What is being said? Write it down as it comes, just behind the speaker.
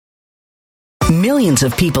Millions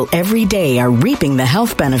of people every day are reaping the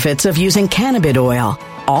health benefits of using cannabis oil,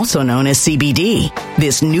 also known as CBD.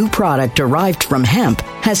 This new product derived from hemp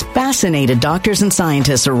has fascinated doctors and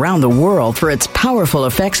scientists around the world for its powerful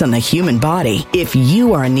effects on the human body. If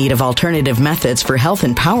you are in need of alternative methods for health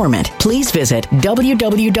empowerment, please visit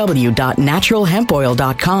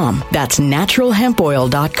www.naturalhempoil.com. That's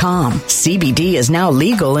naturalhempoil.com. CBD is now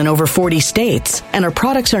legal in over 40 states, and our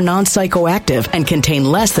products are non-psychoactive and contain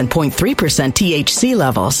less than 0.3% THC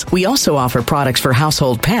levels. We also offer products for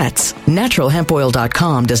household pets.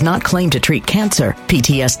 Naturalhempoil.com does not claim to treat cancer,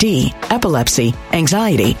 PTSD, epilepsy,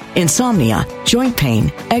 anxiety, insomnia, joint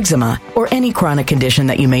pain, eczema, or any chronic condition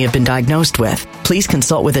that you may have been diagnosed with. Please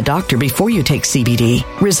consult with a doctor before you take CBD.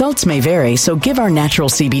 Results may vary, so give our natural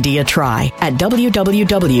CBD a try at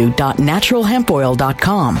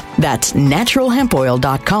www.naturalhempoil.com. That's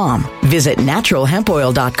naturalhempoil.com. Visit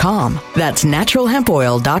naturalhempoil.com. That's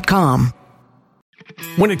naturalhempoil.com.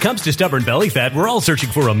 When it comes to stubborn belly fat, we're all searching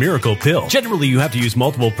for a miracle pill. Generally, you have to use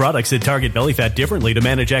multiple products that target belly fat differently to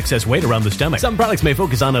manage excess weight around the stomach. Some products may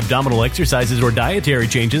focus on abdominal exercises or dietary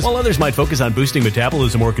changes, while others might focus on boosting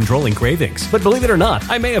metabolism or controlling cravings. But believe it or not,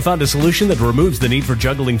 I may have found a solution that removes the need for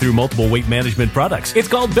juggling through multiple weight management products. It's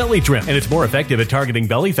called Belly Trim, and it's more effective at targeting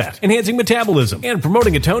belly fat, enhancing metabolism, and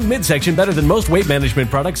promoting a toned midsection better than most weight management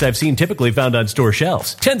products I've seen typically found on store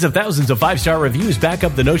shelves. Tens of thousands of 5-star reviews back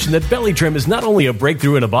up the notion that Belly Trim is not only a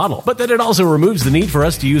breakthrough in a bottle, but that it also removes the need for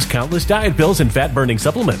us to use countless diet pills and fat-burning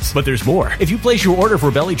supplements. But there's more. If you place your order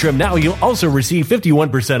for Belly Trim now, you'll also receive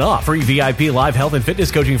 51% off, free VIP live health and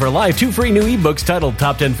fitness coaching for life, 2 free new ebooks titled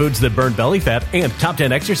Top 10 Foods That Burn Belly Fat and Top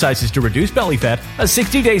 10 Exercises to Reduce Belly Fat, a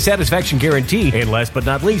 60-day satisfaction guarantee, and last but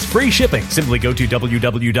not least, free shipping. Simply go to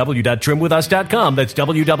www.trimwithus.com. That's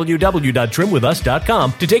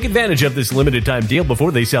www.trimwithus.com to take advantage of this limited time deal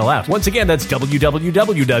before they sell out. Once again, that's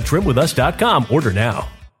www.trimwithus.com. Order now.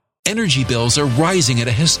 Energy bills are rising at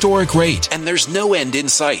a historic rate, and there's no end in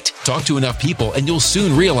sight. Talk to enough people, and you'll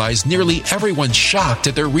soon realize nearly everyone's shocked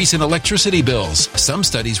at their recent electricity bills. Some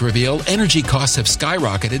studies reveal energy costs have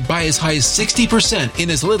skyrocketed by as high as 60%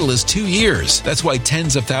 in as little as 2 years. That's why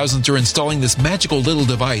tens of thousands are installing this magical little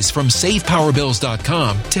device from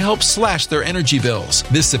SavePowerBills.com to help slash their energy bills.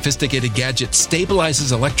 This sophisticated gadget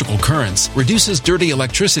stabilizes electrical currents, reduces dirty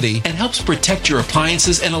electricity, and helps protect your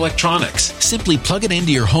appliances and electronics. Simply plug it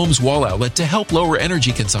into your home's wall outlet to help lower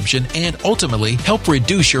energy consumption and ultimately help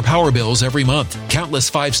reduce your power bills every month.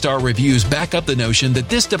 Countless 5-star reviews back up the notion that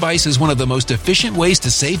this device is one of the most efficient ways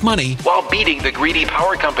to save money while beating the greedy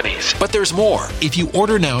power companies. But there's more. If you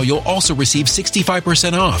order now, you'll also receive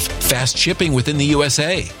 65% off, fast shipping within the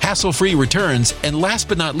USA, hassle-free returns, and last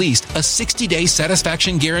but not least, a 60-day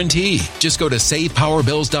satisfaction guarantee. Just go to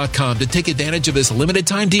SavePowerBills.com to take advantage of this limited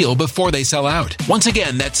time deal before they sell out. Once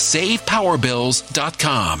again, that's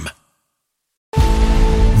SavePowerBills.com.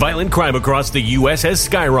 Violent crime across the U.S. has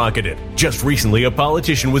skyrocketed. Just recently, a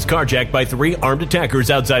politician was carjacked by 3 armed attackers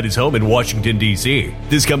outside his home in Washington, D.C.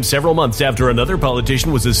 This comes several months after another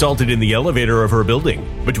politician was assaulted in the elevator of her building.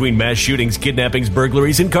 Between mass shootings, kidnappings,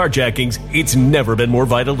 burglaries, and carjackings, it's never been more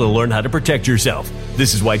vital to learn how to protect yourself.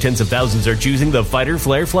 This is why tens of thousands are choosing the Fighter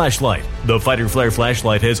Flare flashlight. The Fighter Flare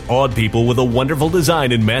flashlight has awed people with a wonderful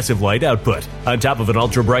design and massive light output. On top of an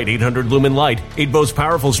ultra-bright 800-lumen light, it boasts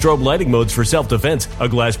powerful strobe lighting modes for self-defense, a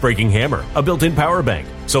glass-breaking hammer, a built-in power bank,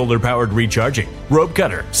 solar-powered recharging, rope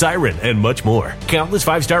cutter, siren, and much more. Countless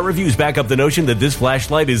 5-star reviews back up the notion that this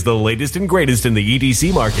flashlight is the latest and greatest in the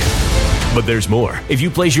EDC market. But there's more. If you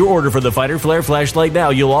place your order for the Fighter Flare flashlight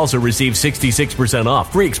now, you'll also receive 66%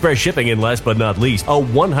 off, free express shipping, and last but not least, a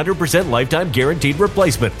 100% lifetime guaranteed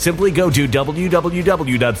replacement. Simply go to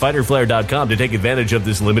www.fighterflare.com to take advantage of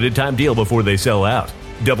this limited time deal before they sell out.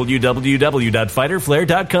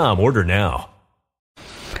 www.fighterflare.com. Order now.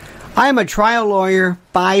 I am a trial lawyer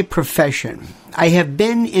by profession. I have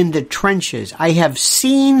been in the trenches. I have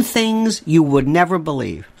seen things you would never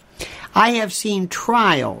believe. I have seen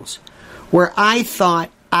trials where I thought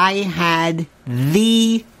I had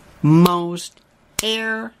the most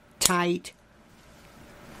airtight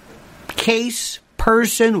case,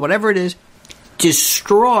 person, whatever it is,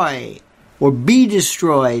 destroy or be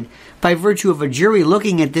destroyed by virtue of a jury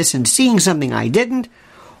looking at this and seeing something I didn't,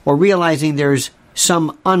 or realizing there's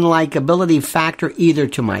some unlikability factor either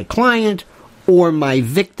to my client or my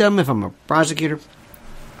victim if I'm a prosecutor.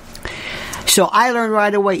 So I learned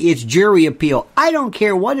right away it's jury appeal. I don't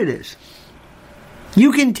care what it is.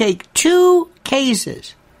 You can take 2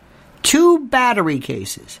 cases, 2 battery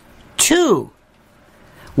cases, 2.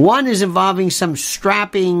 One is involving some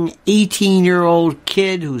strapping 18-year-old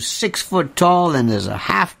kid who's 6 foot tall and is a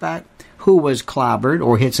halfback who was clobbered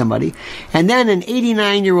or hit somebody, and then an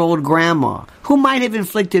 89-year-old grandma who might have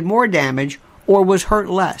inflicted more damage or was hurt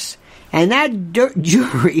less. And that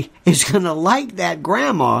jury is going to like that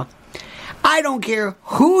grandma. I don't care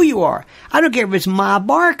who you are. I don't care if it's Ma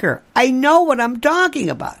Barker. I know what I'm talking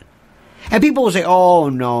about. And people will say, oh,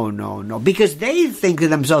 no, because they think to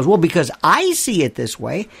themselves, well, because I see it this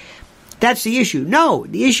way, that's the issue. No,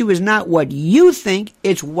 the issue is not what you think,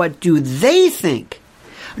 it's what do they think.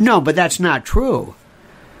 No, but that's not true.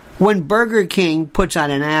 When Burger King puts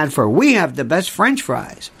out an ad for, we have the best French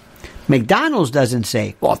fries, McDonald's doesn't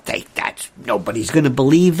say, well, nobody's going to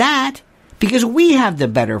believe that because we have the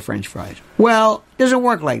better French fries. Well, it doesn't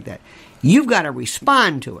work like that. You've got to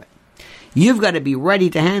respond to it. You've got to be ready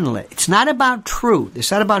to handle it. It's not about truth.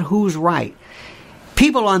 It's not about who's right.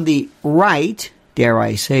 People on the right, dare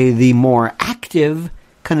I say, the more active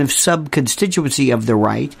kind of sub-constituency of the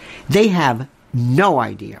right, they have no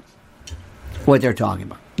idea what they're talking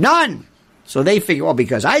about. None! So they figure, well,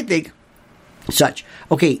 because I think such.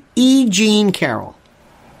 Okay, E. Jean Carroll.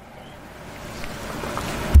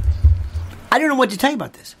 I don't know what to tell you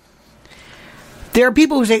about this. There are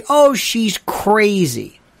people who say, oh, she's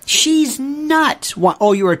crazy. She's nuts. Why?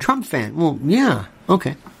 Oh, you're a Trump fan. Well, yeah,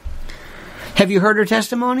 okay. Have you heard her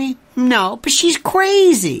testimony? No, but she's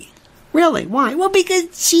crazy. Really? Why? Well,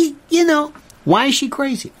 because she, why is she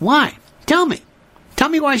crazy? Why? Tell me. Tell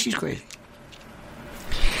me why she's crazy.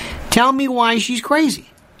 Tell me why she's crazy.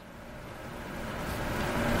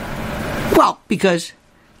 Well, because,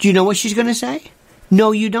 do you know what she's going to say?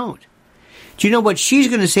 No, you don't. Do you know what she's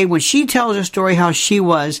going to say when she tells a story how she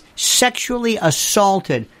was sexually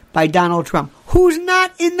assaulted by Donald Trump, who's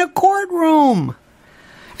not in the courtroom?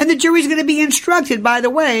 And the jury's going to be instructed, by the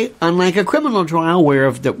way, unlike a criminal trial where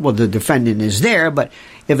if the defendant is there, but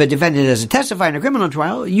if a defendant doesn't testify in a criminal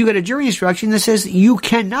trial, you get a jury instruction that says you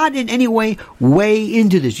cannot in any way weigh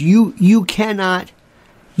into this. You cannot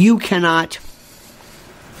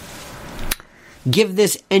give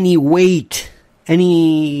this any weight,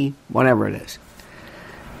 any whatever it is.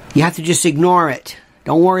 You have to just ignore it.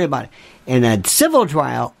 Don't worry about it. In a civil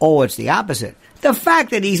trial, it's the opposite. The fact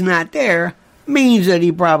that he's not there means that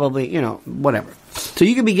he probably, whatever. So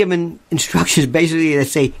you can be given instructions basically that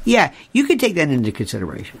say, yeah, you can take that into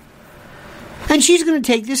consideration. And she's going to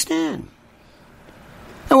take this stand.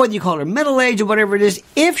 And whether you call her middle-aged or whatever it is,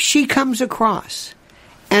 if she comes across,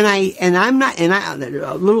 I'm not in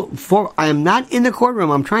the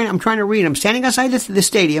courtroom. I'm trying to read. I'm standing outside the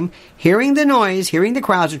stadium, hearing the noise, hearing the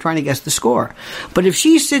crowds, and trying to guess the score. But if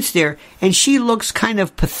she sits there and she looks kind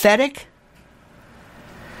of pathetic,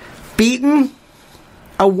 beaten,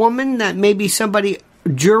 a woman that maybe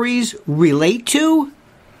juries relate to,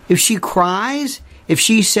 if she cries, if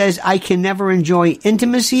she says, I can never enjoy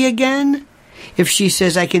intimacy again, if she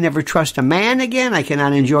says, I can never trust a man again, I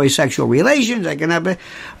cannot enjoy sexual relations, I cannot,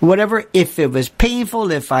 whatever, if it was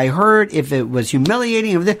painful, if I hurt, if it was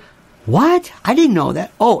humiliating, what? I didn't know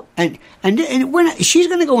that. Oh, and she's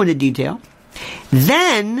going to go into detail.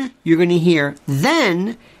 Then you're going to hear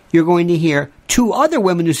two other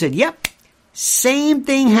women who said, yep, same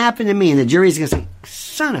thing happened to me. And the jury's going to say,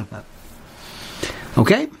 son of a...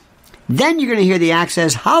 Okay? Then you're going to hear the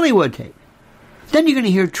Access Hollywood tape. Then you're going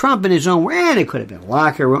to hear Trump in his own way. And it could have been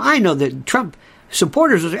locker room. I know that Trump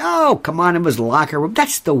supporters will say, oh, come on, it was locker room.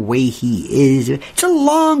 That's the way he is. It's a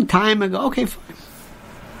long time ago. Okay, fine.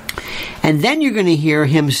 And then you're going to hear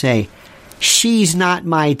him say, she's not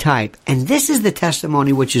my type. And this is the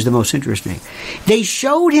testimony which is the most interesting. They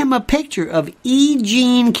showed him a picture of E.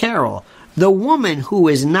 Jean Carroll, the woman who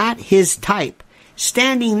is not his type,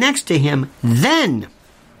 standing next to him then.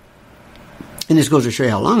 And this goes to show you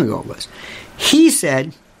how long ago it was. He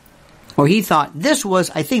said, or he thought this was,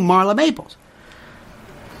 I think, Marla Maples.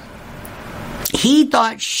 He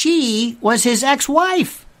thought she was his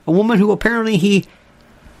ex-wife, a woman who apparently he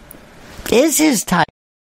is his type.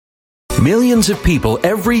 Millions of people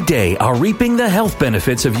every day are reaping the health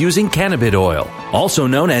benefits of using cannabis oil, also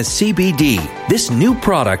known as CBD. This new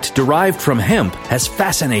product derived from hemp has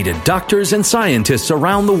fascinated doctors and scientists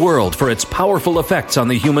around the world for its powerful effects on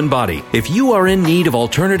the human body. If you are in need of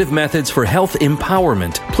alternative methods for health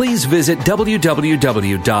empowerment, please visit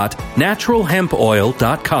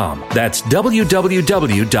www.naturalhempoil.com. That's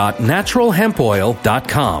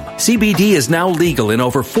www.naturalhempoil.com. CBD is now legal in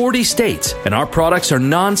over 40 states, and our products are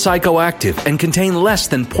non-psychoactive psychoactive and contain less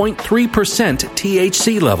than 0.3%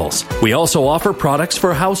 THC levels. We also offer products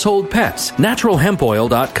for household pets.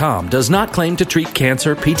 NaturalHempOil.com does not claim to treat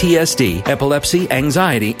cancer, PTSD, epilepsy,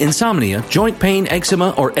 anxiety, insomnia, joint pain,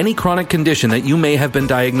 eczema, or any chronic condition that you may have been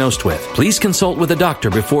diagnosed with. Please consult with a doctor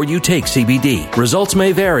before you take CBD. Results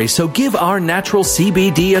may vary, so give our natural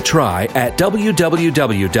CBD a try at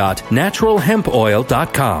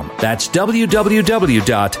www.naturalhempoil.com. That's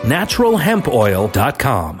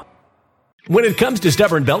www.naturalhempoil.com. When it comes to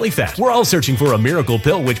stubborn belly fat, we're all searching for a miracle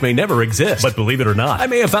pill which may never exist. But believe it or not, I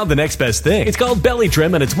may have found the next best thing. It's called Belly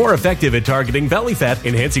Trim, and it's more effective at targeting belly fat,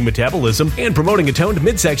 enhancing metabolism, and promoting a toned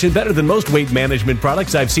midsection better than most weight management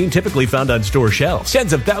products I've seen typically found on store shelves.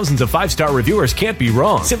 Tens of thousands of 5-star reviewers can't be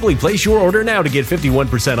wrong. Simply place your order now to get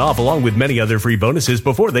 51% off along with many other free bonuses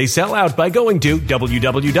before they sell out by going to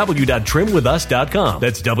www.trimwithus.com.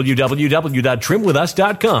 That's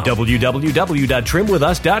www.trimwithus.com.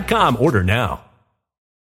 www.trimwithus.com. Order now.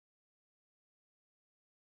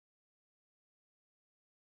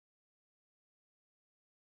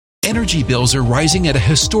 Energy bills are rising at a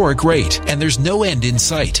historic rate, and there's no end in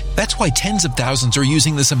sight. That's why tens of thousands are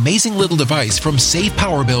using this amazing little device from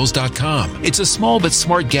SavePowerBills.com. It's a small but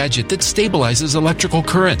smart gadget that stabilizes electrical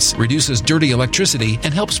currents, reduces dirty electricity,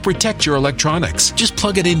 and helps protect your electronics. Just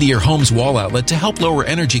plug it into your home's wall outlet to help lower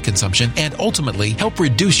energy consumption and ultimately help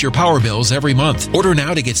reduce your power bills every month. Order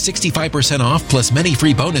now to get 65% off plus many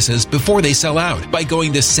free bonuses before they sell out by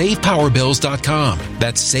going to SavePowerBills.com.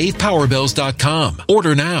 That's SavePowerBills.com.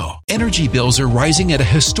 Order now. Energy bills are rising at a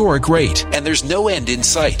historic rate, and there's no end in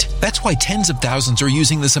sight. That's why tens of thousands are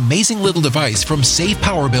using this amazing little device from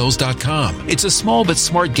SavePowerBills.com. It's a small but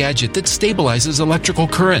smart gadget that stabilizes electrical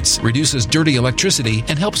currents, reduces dirty electricity,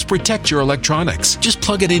 and helps protect your electronics. Just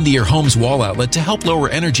plug it into your home's wall outlet to help lower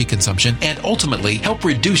energy consumption and ultimately help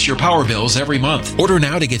reduce your power bills every month. Order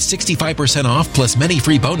now to get 65% off plus many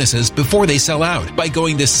free bonuses before they sell out by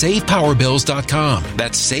going to SavePowerBills.com.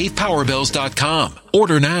 That's SavePowerBills.com.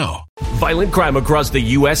 Order now. Violent crime across the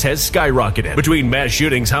U.S. has skyrocketed. Between mass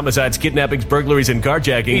shootings, homicides, kidnappings, burglaries, and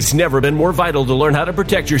carjacking, it's never been more vital to learn how to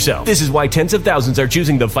protect yourself. This is why tens of thousands are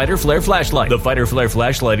choosing the Fighter Flare flashlight. The Fighter Flare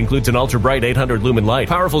flashlight includes an ultra-bright 800 lumen light,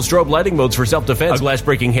 powerful strobe lighting modes for self-defense, a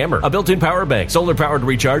glass-breaking hammer, a built-in power bank, solar-powered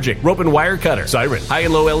recharging, rope and wire cutter, siren, high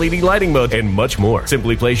and low LED lighting mode, and much more.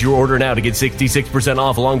 Simply place your order now to get 66%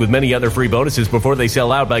 off along with many other free bonuses before they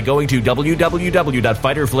sell out by going to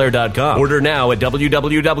www.fighterflare.com. Order now at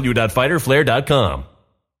www.fighterflare.com.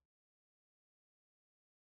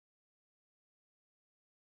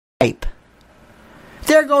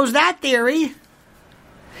 There goes that theory.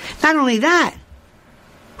 Not only that,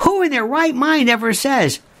 who in their right mind ever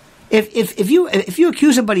says, if you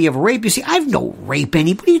accuse somebody of rape, you say, I've no rape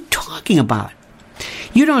any. What are you talking about?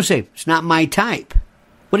 You don't say, it's not my type.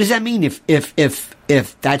 What does that mean if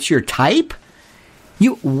that's your type?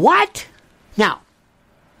 You what? Now,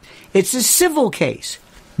 it's a civil case.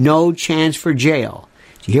 No chance for jail.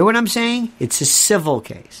 Do you hear what I'm saying? It's a civil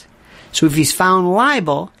case. So if he's found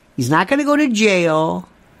liable, he's not going to go to jail.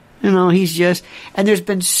 You know, he's just... And there's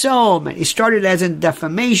been so many. It started as a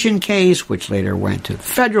defamation case, which later went to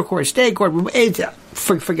federal court, state court.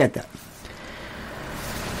 Forget that.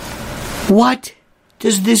 What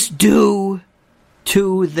does this do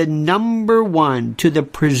to the number one, to the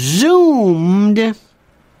presumed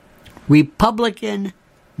Republican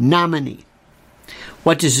nominee?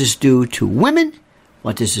 What does this do to women?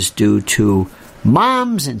 What does this do to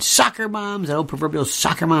moms and soccer moms, that old proverbial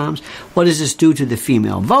soccer moms? What does this do to the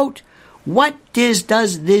female vote? What does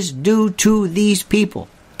this do to these people?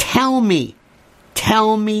 Tell me.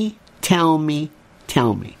 Kellyanne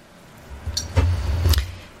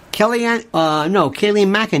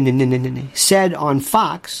McEnany said on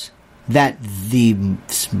Fox that the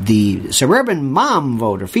suburban mom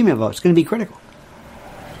vote or female vote is going to be critical.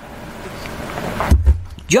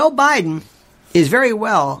 Joe Biden is very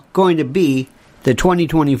well going to be the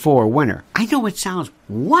 2024 winner. I know it sounds,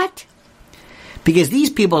 what? Because these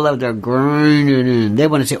people love their grinding. They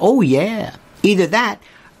want to say, oh yeah, either that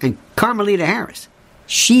and Carmelita Harris.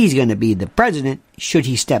 She's going to be the president should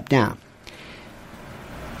he step down.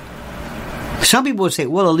 Some people would say,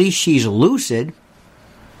 well, at least she's lucid.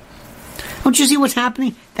 Don't you see what's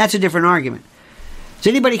happening? That's a different argument. Does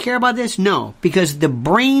anybody care about this? No, because the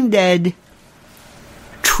brain dead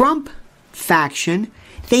Trump faction,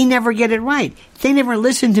 they never get it right. They never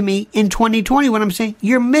listen to me in 2020 when I'm saying,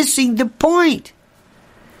 you're missing the point.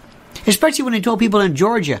 Especially when I told people in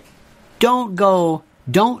Georgia, don't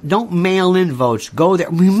mail in votes, go there.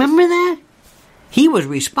 Remember that? He was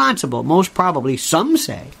responsible, most probably, some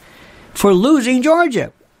say, for losing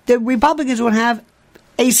Georgia. The Republicans would have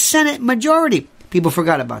a Senate majority. People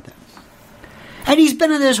forgot about that. And he's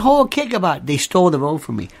been in this whole kick about they stole the vote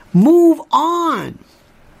from me. Move on.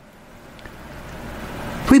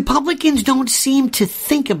 Republicans don't seem to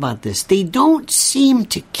think about this. They don't seem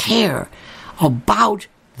to care about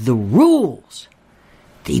the rules.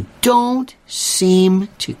 They don't seem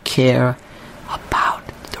to care about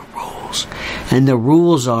the rules. And the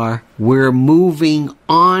rules are, we're moving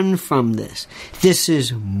on from this. This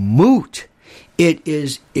is moot. It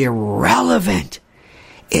is irrelevant.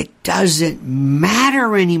 It doesn't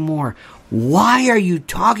matter anymore. Why are you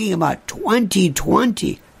talking about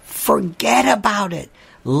 2020? Forget about it.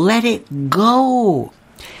 Let it go.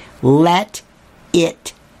 Let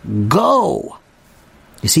it go.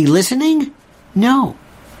 Is he listening? No.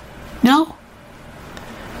 No.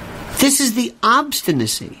 This is the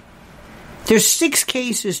obstinacy. There's 6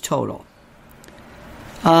 cases total.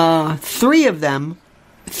 3 of them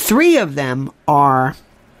are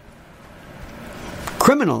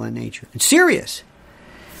criminal in nature. It's serious.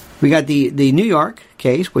 We got the New York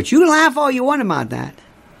case, which you can laugh all you want about that.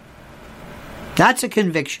 That's a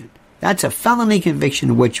conviction. That's a felony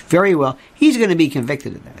conviction, which very well, he's going to be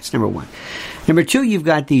convicted of that. That's number 1. Number 2, you've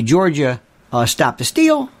got the Georgia Stop the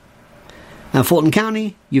Steal. Fulton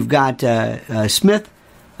County, you've got Smith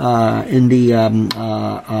in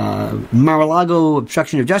the Mar-a-Lago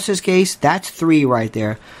obstruction of justice case. That's 3 right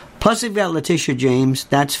there. Plus you've got Letitia James.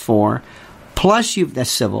 That's 4. Plus that's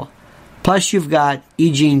civil. Plus you've got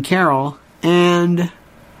E. Jean Carroll and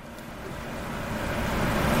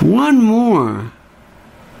one more.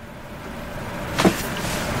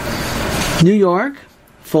 New York,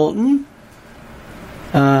 Fulton,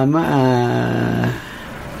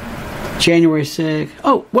 January 6th.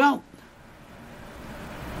 Oh, well,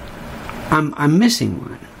 I'm missing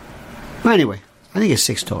one. Well, anyway, I think it's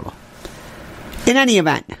 6 total. In any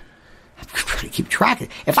event, I'm trying to keep track of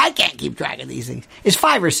it. If I can't keep track of these things, it's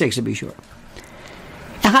 5 or 6 to be sure.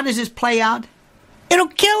 And how does this play out? It'll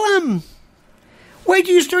kill him. Wait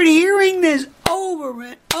till you start hearing this over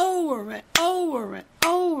and over and over and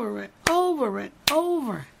over and over and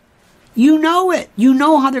over. You know it. You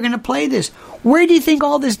know how they're going to play this. Where do you think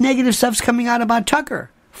all this negative stuff's coming out about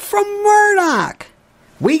Tucker? From Murdoch.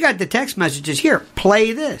 We got the text messages here.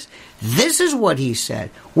 Play this. This is what he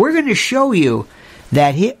said. We're going to show you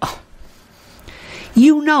that he... Oh,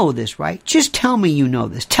 you know this, right? Just tell me you know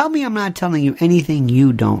this. Tell me I'm not telling you anything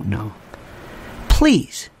you don't know.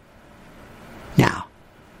 Please. Now,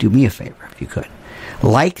 do me a favor if you could.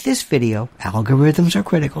 Like this video. Algorithms are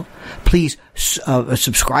critical. Please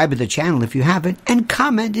subscribe to the channel if you haven't, and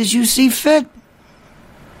comment as you see fit.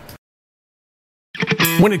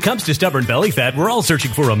 When it comes to stubborn belly fat, we're all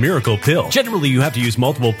searching for a miracle pill. Generally, you have to use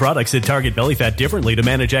multiple products that target belly fat differently to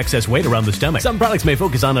manage excess weight around the stomach. Some products may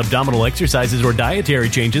focus on abdominal exercises or dietary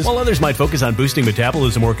changes, while others might focus on boosting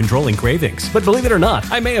metabolism or controlling cravings. But believe it or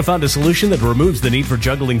not, I may have found a solution that removes the need for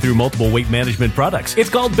juggling through multiple weight management products.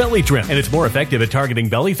 It's called Belly Trim, and it's more effective at targeting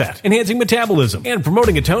belly fat, enhancing metabolism, and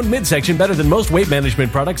promoting a toned midsection better than most weight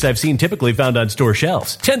management products I've seen typically found on store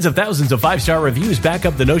shelves. Tens of thousands of 5-star reviews back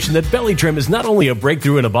up the notion that Belly Trim is not only a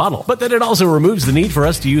breakthrough in a bottle, but that it also removes the need for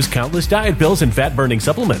us to use countless diet pills and fat-burning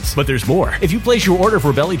supplements. But there's more. If you place your order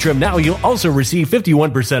for Belly Trim now, you'll also receive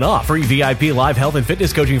 51% off, free VIP live health and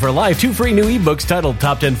fitness coaching for life, 2 free new ebooks titled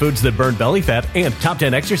Top 10 Foods That Burn Belly Fat and Top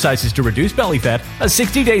 10 Exercises to Reduce Belly Fat, a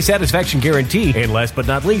 60-day satisfaction guarantee, and last but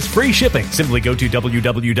not least, free shipping. Simply go to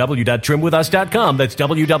www.trimwithus.com. That's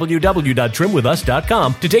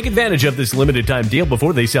www.trimwithus.com to take advantage of this limited time deal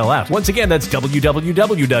before they sell out. Once again, that's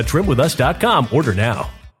www.trimwithus.com. Order now.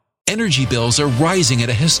 Energy bills are rising at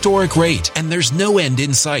a historic rate, and there's no end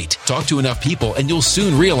in sight. Talk to enough people, and you'll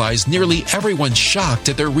soon realize nearly everyone's shocked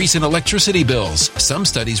at their recent electricity bills. Some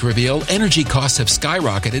studies reveal energy costs have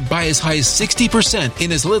skyrocketed by as high as 60%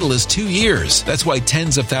 in as little as 2 years. That's why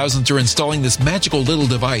tens of thousands are installing this magical little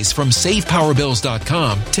device from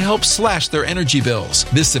SavePowerBills.com to help slash their energy bills.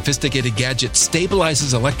 This sophisticated gadget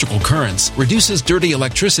stabilizes electrical currents, reduces dirty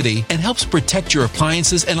electricity, and helps protect your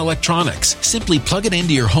appliances and electronics. Simply plug it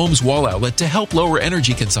into your home's wall outlet to help lower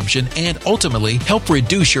energy consumption and ultimately help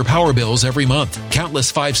reduce your power bills every month.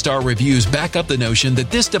 Countless 5-star reviews back up the notion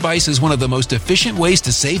that this device is one of the most efficient ways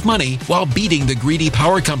to save money while beating the greedy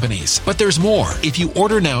power companies. But there's more. If you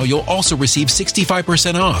order now, you'll also receive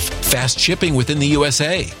 65% off, fast shipping within the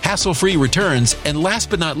USA, hassle-free returns, and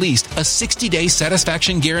last but not least, a 60-day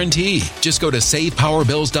satisfaction guarantee. Just go to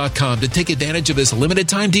SavePowerBills.com to take advantage of this limited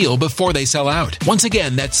time deal before they sell out. Once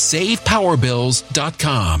again, that's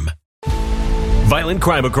SavePowerBills.com. Violent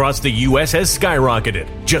crime across the U.S. has skyrocketed.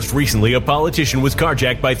 Just recently, a politician was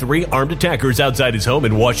carjacked by 3 armed attackers outside his home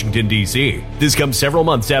in Washington, D.C. This comes several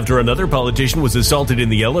months after another politician was assaulted in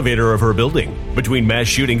the elevator of her building. Between mass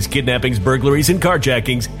shootings, kidnappings, burglaries, and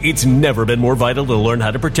carjackings, it's never been more vital to learn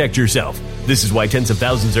how to protect yourself. This is why tens of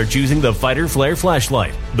thousands are choosing the Fighter Flare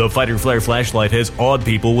flashlight. The Fighter Flare flashlight has awed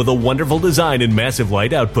people with a wonderful design and massive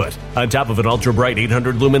light output. On top of an ultra-bright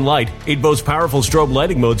 800 lumen light, it boasts powerful strobe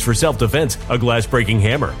lighting modes for self-defense, a glass-breaking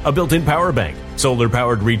hammer, a built-in power bank,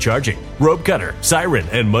 solar-powered recharging, rope cutter, siren,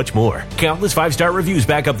 and much more. Countless 5-star reviews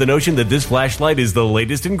back up the notion that this flashlight is the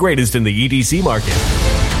latest and greatest in the EDC market.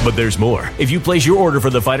 But there's more. If you place your order for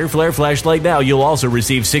the Fighter Flare flashlight now, you'll also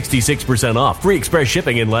receive 66% off, free express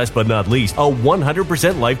shipping, and last but not least, a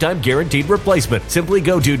 100% lifetime guaranteed replacement. Simply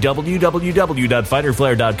go to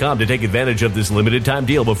www.fighterflare.com to take advantage of this limited time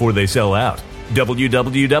deal before they sell out.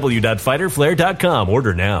 www.fighterflare.com.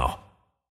 Order now.